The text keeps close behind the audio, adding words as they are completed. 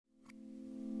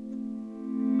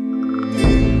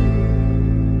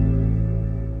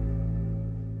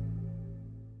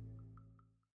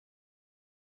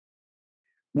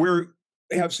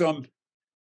we have some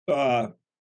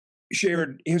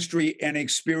shared history and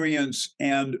experience.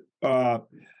 And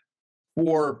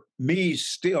for me,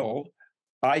 still,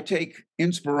 I take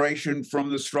inspiration from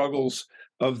the struggles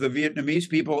of the Vietnamese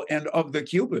people and of the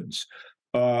Cubans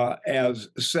as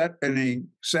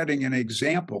setting an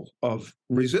example of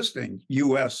resisting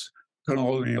U.S.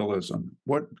 colonialism.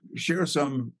 Share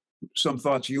some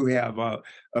thoughts you have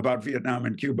about Vietnam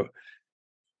and Cuba.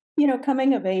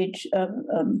 Coming of age,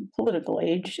 political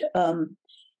age,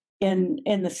 in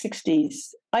the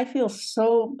 60s, I feel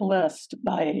so blessed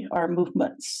by our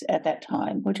movements at that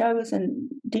time, which I was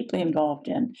deeply involved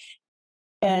in.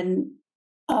 And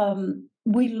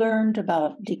we learned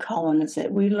about decolonization.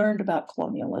 We learned about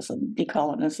colonialism,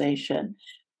 decolonization.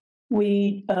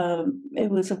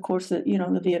 It was, of course, the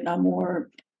Vietnam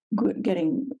War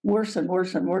getting worse and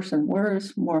worse and worse and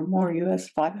worse, more and more U.S.,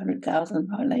 500,000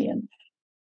 finally,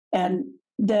 and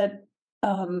that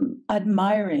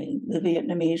admiring the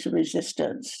Vietnamese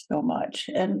resistance so much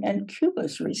and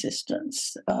Cuba's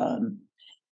resistance. Then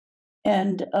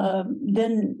in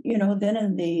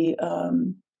the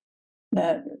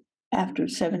that after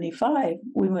 75,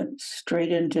 we went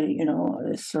straight into,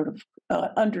 this sort of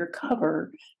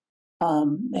undercover.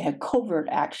 They had covert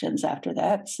actions after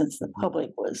that, since the public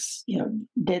was,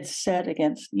 dead set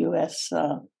against U.S.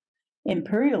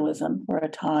 Imperialism for a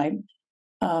time.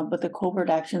 But the covert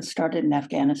actions started in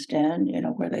Afghanistan,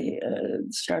 where they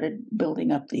started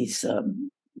building up these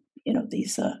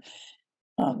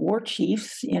war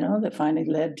chiefs, that finally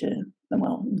led to,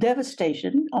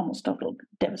 devastation, almost total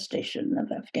devastation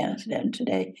of Afghanistan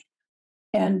today.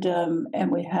 And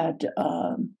we had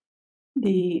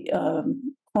the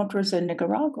Contras in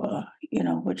Nicaragua,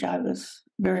 which I was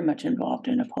very much involved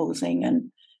in opposing,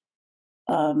 and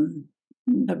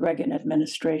the Reagan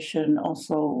administration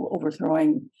also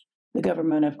overthrowing the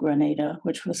government of Grenada,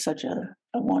 which was such a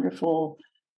wonderful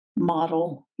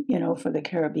model, for the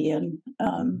Caribbean.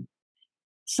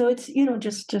 So it's,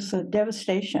 just a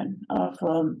devastation of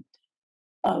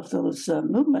those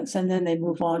movements. And then they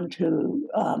move on to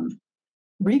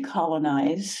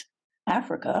recolonize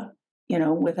Africa,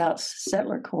 without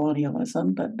settler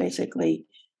colonialism, but basically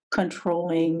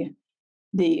controlling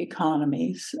the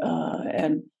economies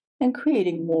and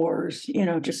creating wars,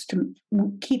 just to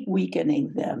keep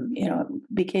weakening them. It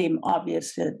became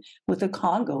obvious that with the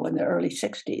Congo in the early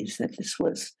 60s that this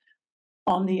was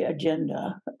on the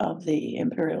agenda of the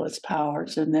imperialist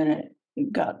powers. And then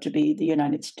it got to be the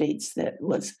United States that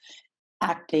was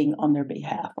acting on their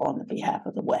behalf, on the behalf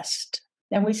of the West.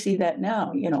 And we see that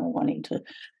now, wanting to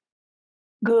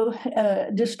go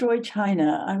destroy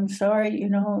China. I'm sorry,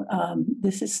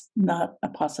 this is not a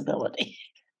possibility.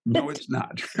 No, it's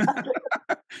not.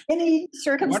 Any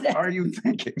circumstance. What are you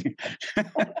thinking?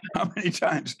 How many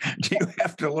times do you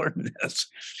have to learn this?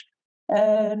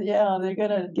 Yeah, they're going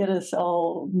to get us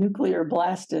all nuclear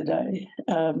blasted.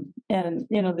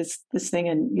 This thing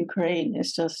in Ukraine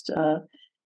is just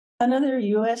another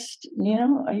U.S.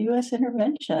 A U.S.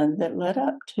 intervention that led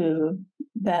up to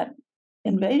that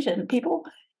invasion. People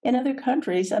in other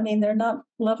countries, they're not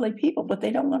lovely people, but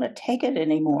they don't want to take it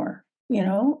anymore.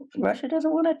 Russia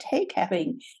doesn't want to take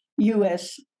having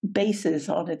U.S. bases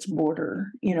on its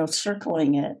border,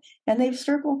 circling it. And they've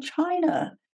circled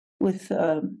China with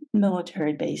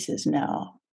military bases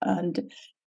now. And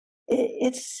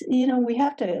it's, we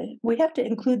have to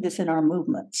include this in our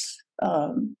movements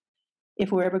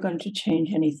if we're ever going to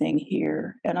change anything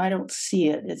here. And I don't see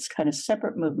it. It's kind of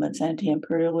separate movements,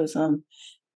 anti-imperialism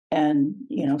and,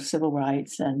 civil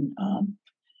rights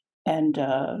and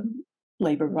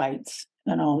labor rights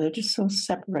and all. They're just so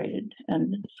separated,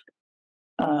 and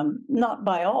not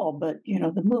by all, but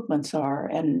the movements are.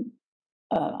 And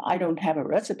I don't have a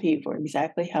recipe for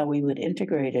exactly how we would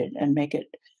integrate it and make it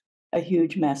a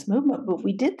huge mass movement, but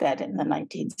we did that in the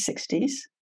 1960s.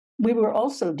 We were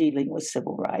also dealing with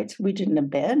civil rights. We didn't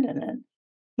abandon it,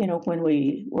 when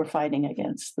we were fighting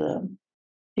against the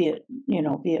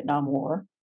Vietnam War.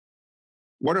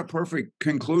 What a perfect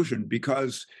conclusion,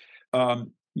 because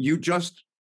you just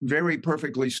very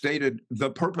perfectly stated the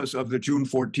purpose of the June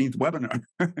 14th webinar,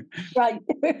 right?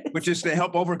 Which is to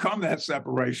help overcome that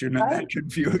separation and that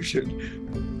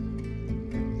confusion.